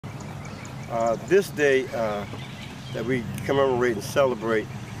This day that we commemorate and celebrate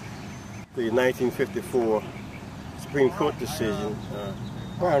the 1954 Supreme Court decision,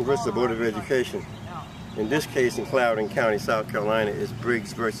 Brown versus the Board of Education. In this case, in Clarendon County, South Carolina, is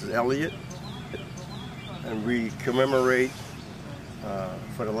Briggs versus Elliott. And we commemorate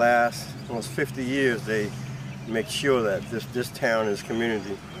for the last almost 50 years, they make sure that this town and this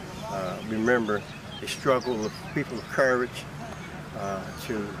community remember a struggle of people of courage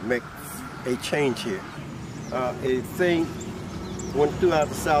to make a change here. A thing went throughout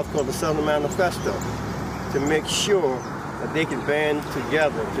the South called the Southern Manifesto to make sure that they could band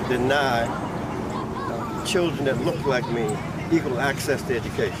together to deny children that look like me equal access to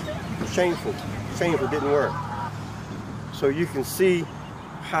education. Shameful. Shameful, didn't work. So you can see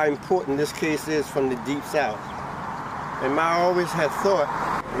how important this case is from the Deep South. And I always had thought,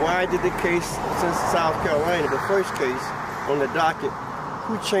 why did the case since South Carolina, the first case on the docket,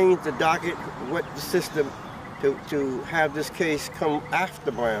 who changed the docket, what the system to have this case come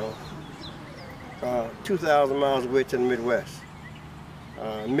after Brown, 2,000 miles away to the Midwest.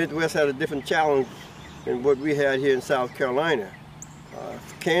 Midwest had a different challenge than what we had here in South Carolina.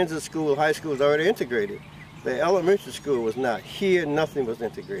 Kansas school, high school was already integrated. The elementary school was not. Here, nothing was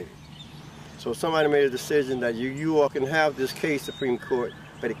integrated. So somebody made a decision that you all can have this case, Supreme Court,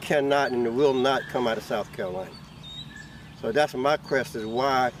 but it cannot and it will not come out of South Carolina. So that's my question, is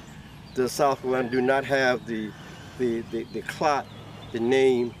why does South Carolina do not have the clock, the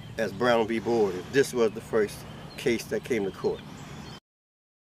name as Brown v. Board, if this was the first case that came to court.